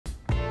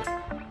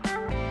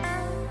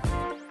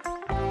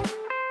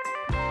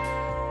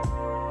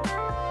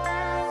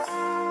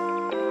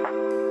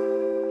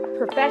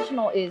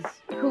professional is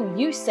who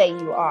you say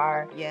you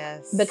are.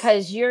 Yes.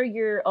 Because you're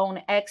your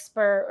own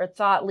expert or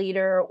thought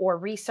leader or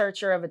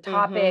researcher of a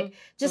topic,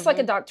 just like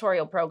a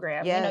doctoral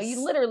program. Yes. You know,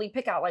 you literally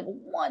pick out like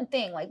one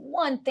thing,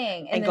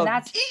 and then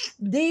that's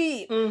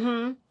deep.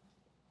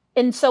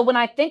 And so when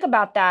I think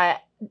about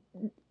that,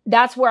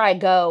 that's where I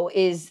go,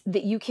 is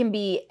that you can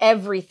be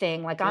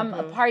everything. Like I'm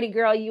a party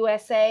girl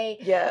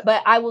USA,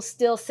 but I will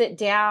still sit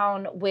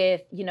down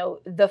with, you know,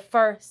 the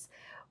first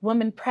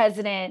woman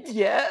president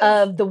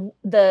of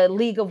the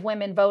League of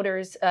Women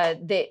Voters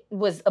that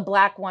was a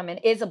black woman,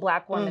 is a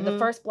black woman, the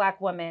first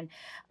black woman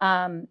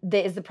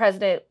that is the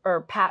president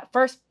or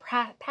first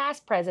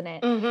past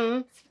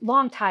president,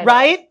 long title.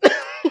 Right?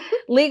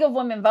 League of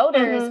Women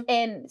Voters,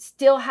 and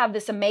still have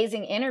this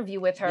amazing interview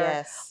with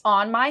her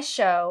on my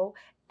show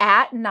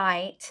at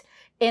night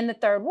in the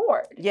Third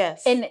Ward.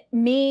 Yes. And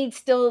me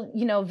still,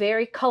 you know,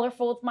 very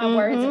colorful with my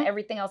words and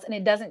everything else. And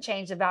it doesn't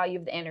change the value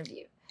of the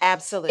interview.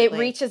 Absolutely. It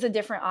reaches a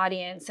different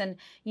audience. And,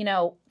 you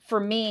know, for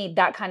me,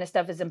 that kind of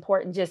stuff is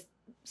important. Just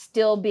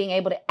still being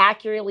able to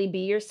accurately be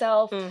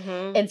yourself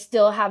and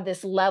still have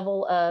this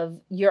level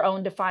of your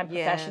own defined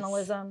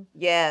professionalism.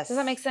 Yes. Does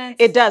that make sense?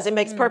 It does. It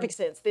makes perfect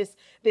sense.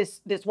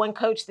 This one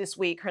coach this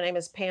week, her name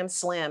is Pam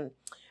Slim.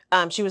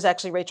 She was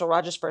actually Rachel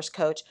Rogers' first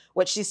coach.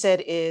 What she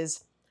said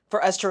is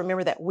for us to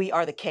remember that we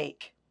are the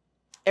cake.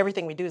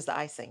 Everything we do is the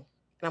icing.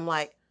 And I'm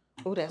like,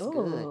 oh, that's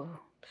good.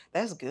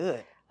 That's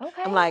good.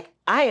 Okay. I'm like,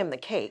 I am the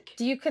cake.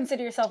 Do you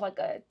consider yourself like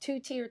a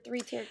 2-tier,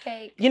 3-tier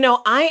cake? You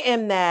know, I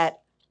am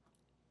that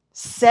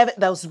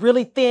those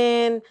really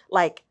thin,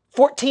 like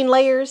 14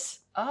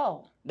 layers.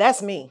 Oh.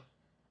 That's me.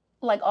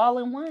 Like all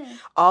in one?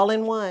 All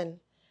in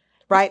one.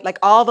 Right? Like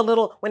all the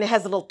little, when it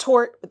has a little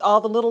torte with all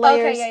the little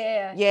layers.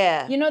 Okay,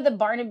 yeah. You know the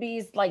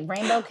Barnaby's like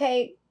rainbow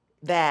cake?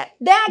 That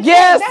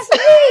yes, that's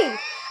me.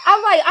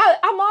 I'm like,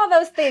 I'm all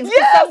those things.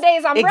 Yes, some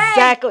days I'm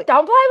exactly.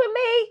 Don't play with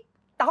me.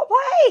 Don't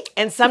play.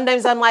 And some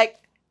days I'm like,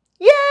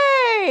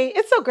 yay!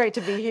 It's so great to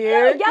be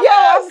here. Yellow,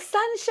 yes,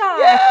 sunshine.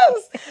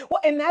 Yes.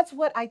 Well, and that's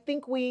what I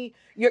think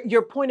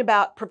your point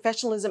about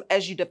professionalism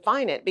as you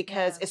define it,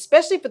 because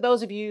especially for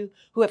those of you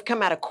who have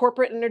come out of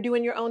corporate and are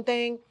doing your own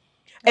thing.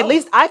 At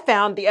least I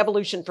found the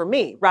evolution for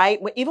me, right?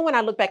 Even when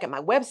I look back at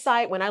my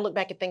website, when I look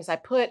back at things I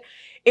put,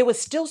 it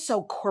was still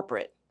so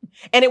corporate.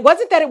 And it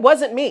wasn't that it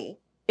wasn't me.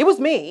 It was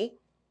me.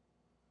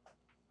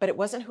 But it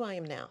wasn't who I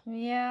am now.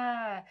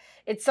 Yeah.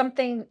 It's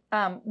something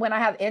when I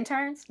have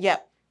interns,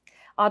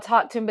 I'll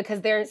talk to them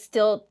because they're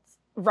still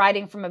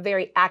writing from a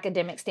very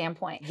academic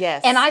standpoint.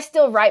 Yes. And I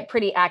still write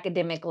pretty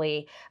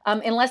academically,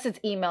 unless it's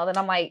emailed. And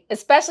I'm like,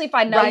 especially if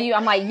I know you,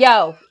 I'm like,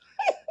 yo,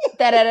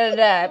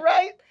 da-da-da-da.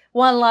 Right.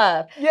 One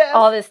love. Yes.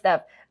 All this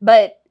stuff.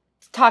 But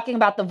talking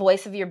about the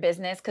voice of your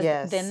business,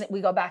 because then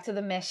we go back to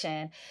the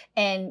mission,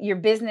 and your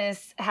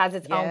business has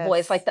its own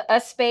voice. Like the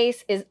us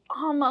space is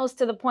almost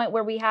to the point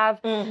where we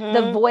have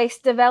the voice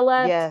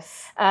developed.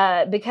 Yes.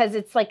 Because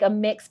it's like a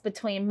mix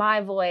between my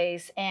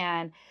voice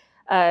and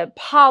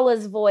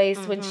Paula's voice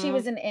when she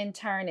was an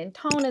intern, and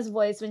Tona's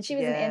voice when she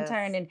was an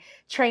intern, and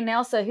Trey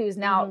Nelson, who's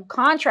now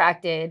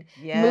contracted,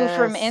 moved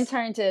from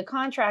intern to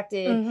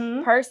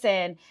contracted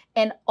person.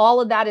 And all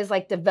of that is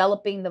like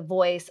developing the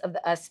voice of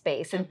the us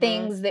space and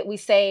things that we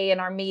say in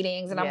our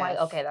meetings. And I'm like,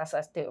 okay, that's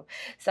us too.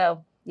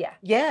 So yeah.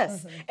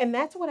 Yes. And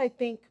that's what I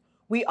think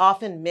we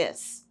often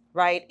miss,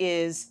 right?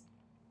 Is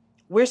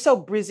we're so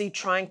busy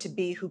trying to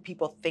be who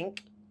people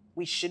think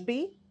we should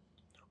be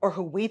or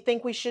who we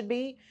think we should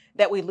be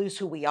that we lose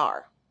who we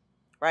are,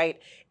 right?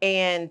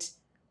 And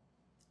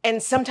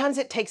sometimes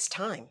it takes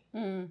time.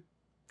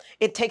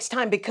 It takes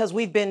time because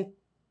we've been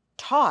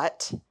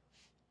taught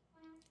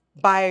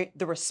by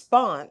the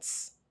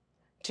response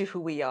to who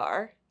we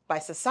are, by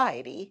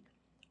society,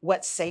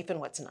 what's safe and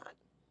what's not.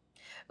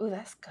 Oh,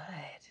 that's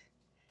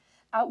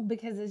good.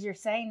 Because as you're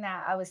saying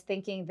that, I was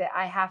thinking that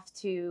I have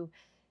to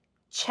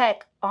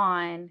check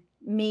on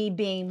me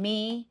being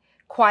me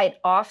quite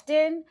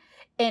often.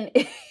 And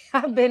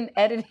I've been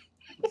editing.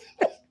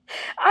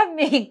 I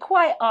mean,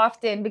 quite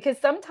often, because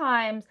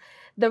sometimes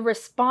the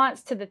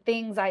response to the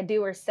things I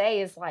do or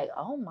say is like,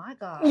 oh my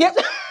God. Yep.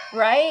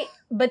 Right?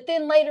 But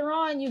then later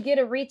on, you get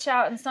a reach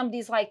out and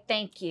somebody's like,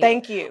 thank you.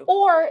 Thank you.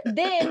 Or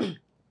then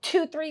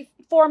 2, 3,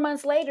 4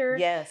 months later,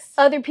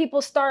 other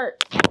people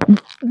start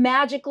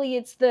magically,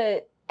 it's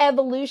the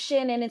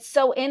evolution and it's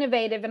so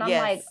innovative. And I'm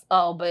like,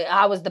 oh, but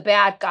I was the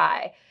bad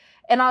guy.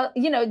 And I,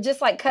 you know,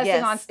 just like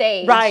cussing on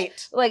stage.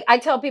 Right. Like I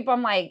tell people,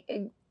 I'm like,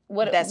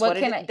 what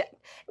can I?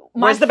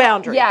 Where's the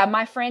boundary? Yeah,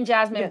 my friend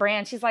Jasmine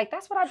Brand, she's like,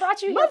 that's what I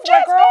brought you here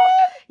for, girl.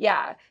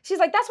 Yeah. She's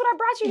like, that's what I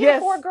brought you here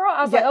for, girl.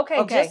 I was like,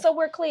 okay, just so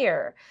we're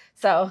clear.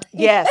 So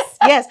yes.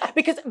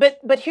 Because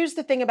but here's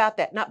the thing about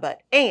that.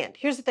 And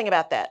here's the thing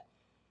about that.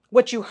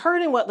 What you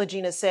heard in what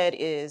LaGina said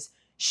is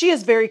she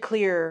is very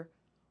clear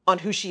on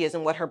who she is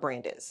and what her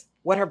brand is,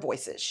 what her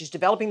voice is. She's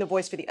developing the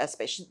voice for the us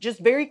space. She's just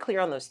very clear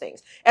on those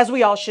things, as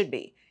we all should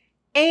be.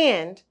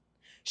 And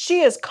she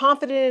is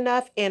confident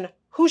enough in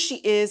who she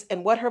is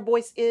and what her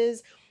voice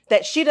is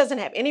that she doesn't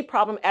have any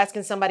problem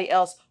asking somebody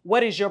else,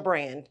 what is your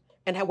brand?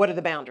 and what are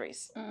the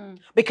boundaries?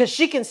 Because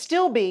she can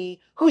still be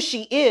who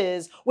she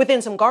is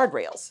within some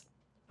guardrails,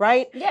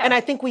 right? Yeah. And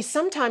I think we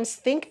sometimes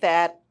think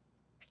that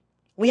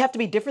we have to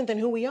be different than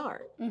who we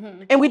are.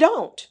 And we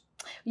don't.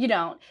 You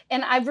don't.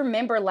 And I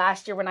remember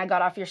last year when I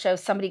got off your show,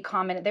 somebody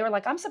commented, they were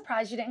like, I'm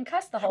surprised you didn't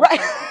cuss the whole time.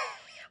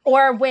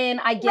 Or when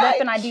I get up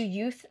and I do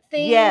youth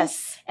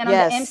things and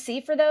I'm the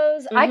MC for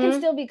those, I can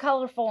still be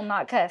colorful and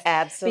not cuss.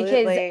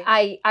 Absolutely.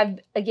 Because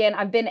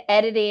I've been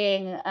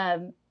editing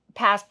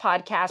past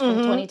podcasts from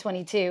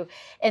 2022,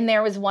 and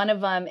there was one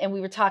of them, and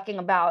we were talking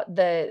about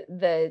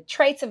the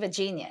traits of a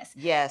genius.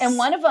 Yes. And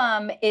one of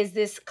them is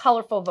this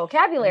colorful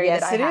vocabulary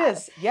that I have.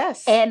 Yes, it is.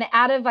 Yes. And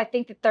out of, I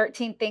think, the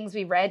 13 things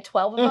we read,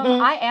 12 of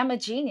them, I am a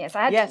genius.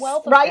 I had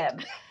 12 of them.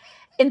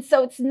 And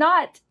so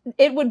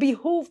it would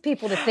behoove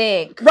people to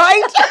think.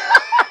 Right.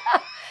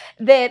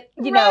 That,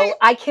 you know,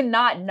 I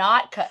cannot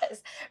not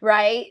cuss,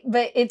 right?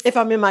 But it's... If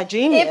I'm in my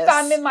genius. If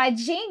I'm in my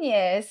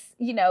genius,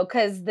 you know,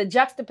 because the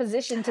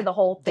juxtaposition to the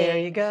whole thing there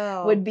you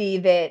go. Would be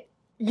that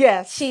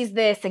she's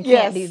this and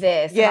can't do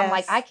this. And I'm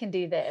like, I can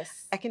do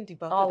this. I can do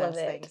both all of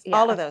those of things. Yeah.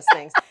 All of those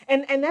things.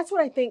 And that's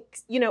what I think,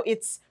 you know,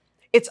 it's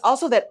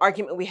also that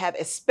argument we have,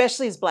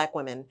 especially as Black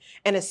women,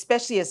 and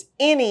especially as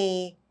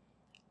any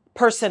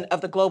person of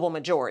the global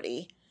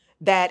majority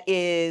that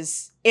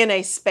is in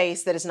a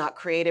space that is not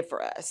created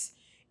for us,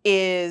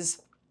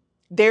 is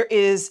there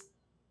is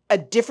a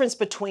difference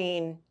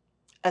between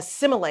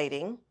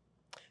assimilating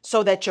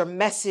so that your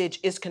message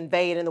is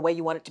conveyed in the way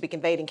you want it to be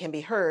conveyed and can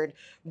be heard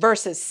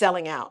versus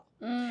selling out.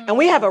 And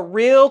we have a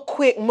real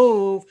quick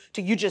move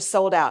to you just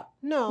sold out.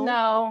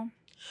 No.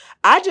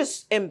 I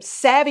just am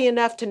savvy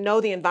enough to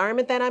know the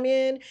environment that I'm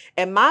in.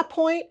 And my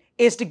point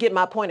is to get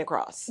my point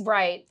across.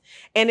 Right.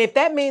 And if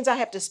that means I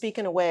have to speak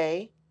in a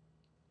way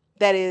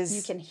that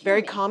is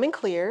very calm and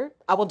clear,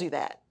 I will do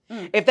that.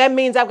 If that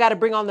means I've got to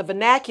bring on the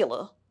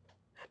vernacular,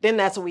 then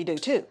that's what we do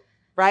too,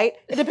 right?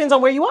 It depends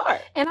on where you are.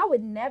 And I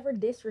would never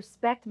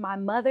disrespect my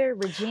mother,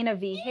 LaGina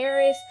V.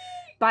 Harris,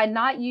 by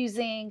not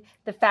using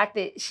the fact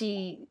that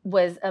she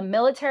was a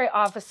military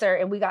officer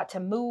and we got to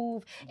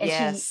move.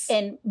 And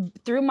and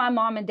through my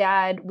mom and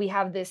dad, we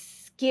have this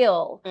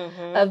skill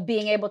of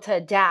being able to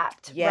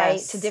adapt, right,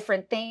 to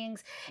different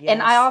things.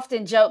 And I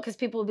often joke because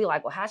people will be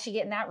like, well, how's she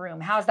get in that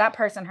room? How's that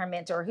person her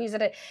mentor? Who's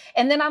it?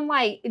 And then I'm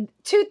like,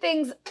 two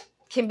things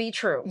can be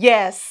true.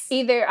 Yes.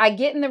 Either I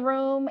get in the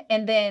room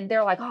and then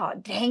they're like, oh,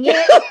 dang it.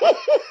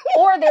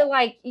 Or they're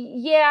like,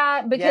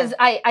 yeah, because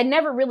I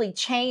never really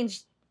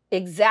changed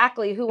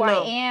exactly who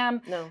I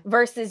am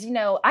versus, you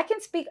know, I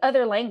can speak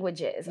other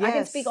languages. I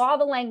can speak all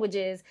the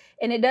languages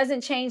and it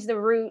doesn't change the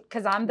root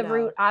because I'm the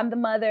root, I'm the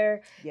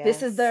mother.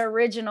 This is the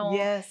original.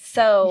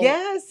 So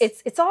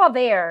it's all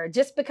there.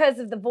 Just because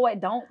of the void,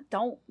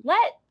 don't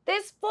let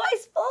this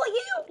voice fool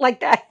you like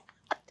that.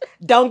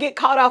 Don't get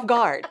caught off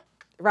guard.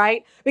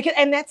 Right? Because,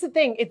 and that's the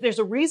thing, there's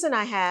a reason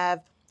I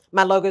have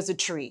my logo as a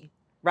tree,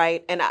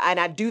 right? And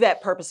I do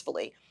that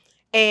purposefully.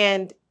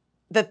 And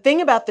the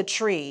thing about the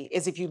tree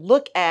is if you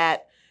look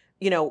at,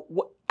 you know,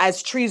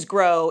 as trees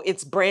grow,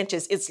 its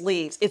branches, its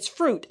leaves, its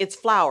fruit, its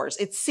flowers,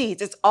 its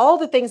seeds, it's all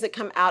the things that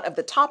come out of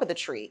the top of the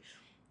tree.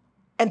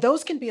 And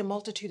those can be a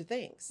multitude of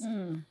things,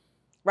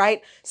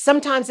 right?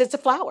 Sometimes it's a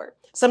flower.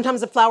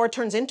 Sometimes the flower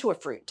turns into a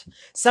fruit.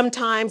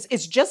 Sometimes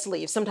it's just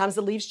leaves. Sometimes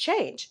the leaves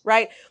change,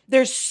 right?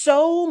 There's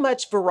so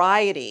much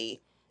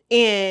variety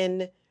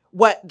in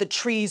what the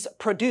trees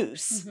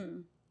produce.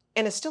 And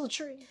it's still a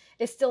tree.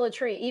 It's still a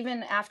tree.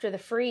 Even after the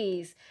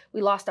freeze,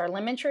 we lost our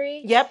lemon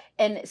tree.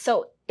 And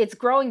so it's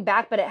growing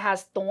back, but it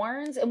has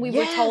thorns. And we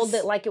were told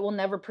that like it will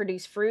never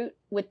produce fruit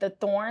with the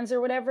thorns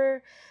or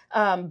whatever.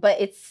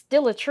 But it's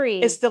still a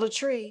tree. It's still a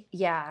tree.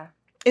 Yeah.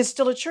 It's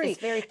still a tree. It's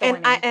very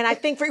thorny. And I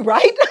think,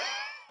 right?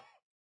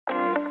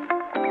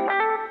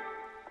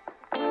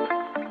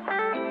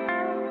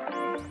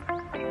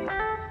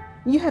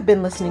 You have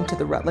been listening to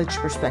the Rutledge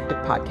Perspective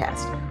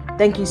podcast.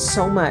 Thank you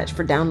so much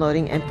for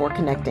downloading and for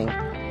connecting.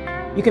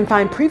 You can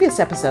find previous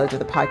episodes of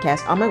the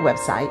podcast on my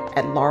website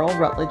at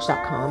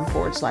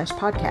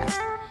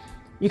laurelrutledge.com/podcast.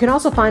 You can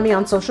also find me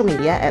on social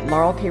media at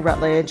Laurel K.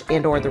 Rutledge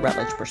and/or the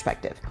Rutledge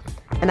Perspective.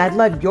 And I'd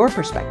love your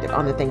perspective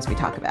on the things we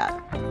talk about.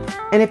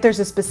 And if there's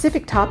a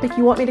specific topic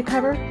you want me to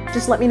cover,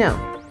 just let me know.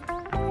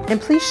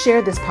 And please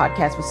share this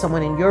podcast with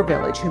someone in your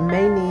village who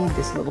may need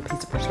this little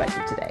piece of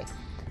perspective today.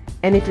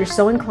 And if you're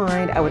so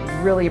inclined, I would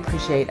really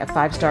appreciate a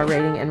 5-star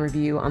rating and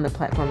review on the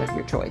platform of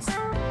your choice.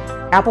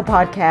 Apple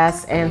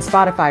Podcasts and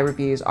Spotify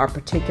reviews are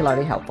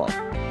particularly helpful.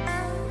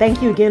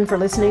 Thank you again for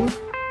listening.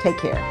 Take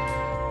care.